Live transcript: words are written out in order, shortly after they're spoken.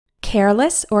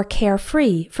Careless or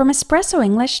carefree from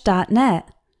espressoenglish.net.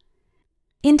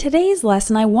 In today's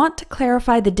lesson, I want to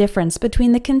clarify the difference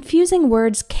between the confusing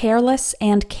words careless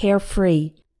and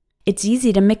carefree. It's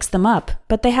easy to mix them up,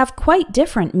 but they have quite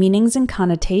different meanings and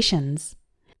connotations.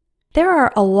 There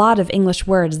are a lot of English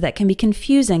words that can be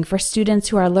confusing for students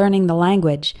who are learning the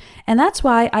language, and that's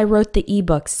why I wrote the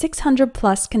ebook 600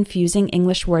 Plus Confusing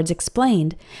English Words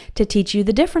Explained to teach you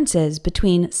the differences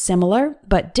between similar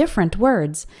but different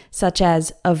words, such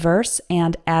as averse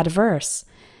and adverse,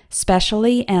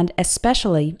 specially and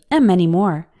especially, and many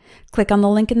more. Click on the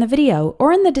link in the video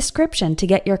or in the description to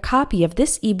get your copy of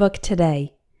this ebook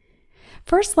today.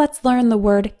 First, let's learn the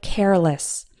word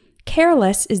careless.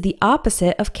 Careless is the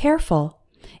opposite of careful.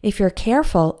 If you're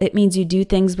careful, it means you do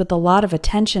things with a lot of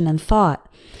attention and thought.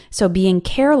 So being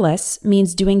careless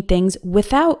means doing things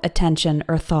without attention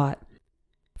or thought.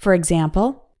 For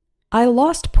example, I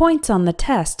lost points on the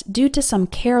test due to some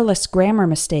careless grammar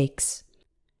mistakes.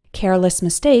 Careless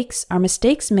mistakes are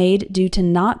mistakes made due to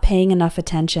not paying enough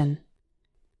attention.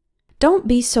 Don't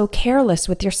be so careless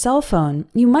with your cell phone,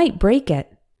 you might break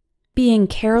it. Being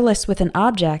careless with an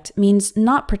object means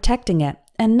not protecting it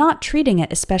and not treating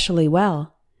it especially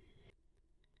well.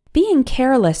 Being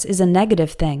careless is a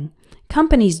negative thing.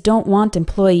 Companies don't want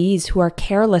employees who are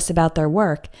careless about their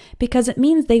work because it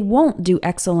means they won't do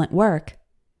excellent work.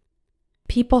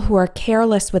 People who are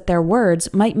careless with their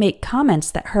words might make comments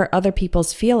that hurt other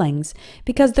people's feelings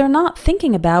because they're not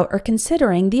thinking about or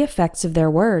considering the effects of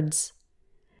their words.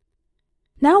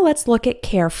 Now let's look at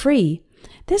carefree.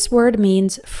 This word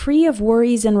means free of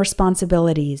worries and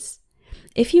responsibilities.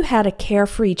 If you had a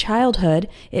carefree childhood,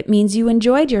 it means you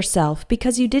enjoyed yourself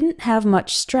because you didn't have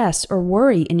much stress or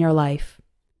worry in your life.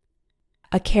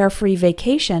 A carefree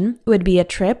vacation would be a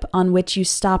trip on which you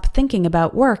stop thinking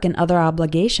about work and other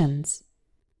obligations.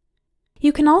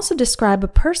 You can also describe a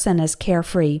person as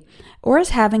carefree or as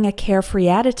having a carefree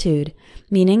attitude,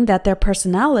 meaning that their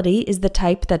personality is the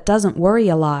type that doesn't worry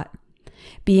a lot.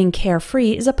 Being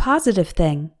carefree is a positive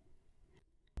thing.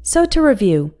 So to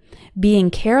review, being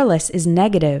careless is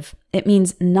negative. It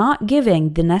means not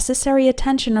giving the necessary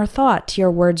attention or thought to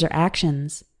your words or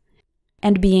actions.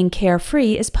 And being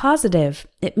carefree is positive.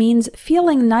 It means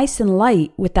feeling nice and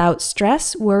light without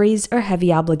stress, worries, or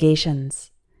heavy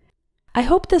obligations. I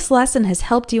hope this lesson has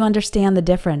helped you understand the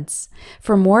difference.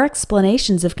 For more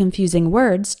explanations of confusing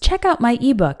words, check out my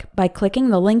ebook by clicking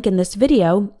the link in this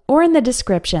video or in the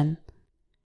description.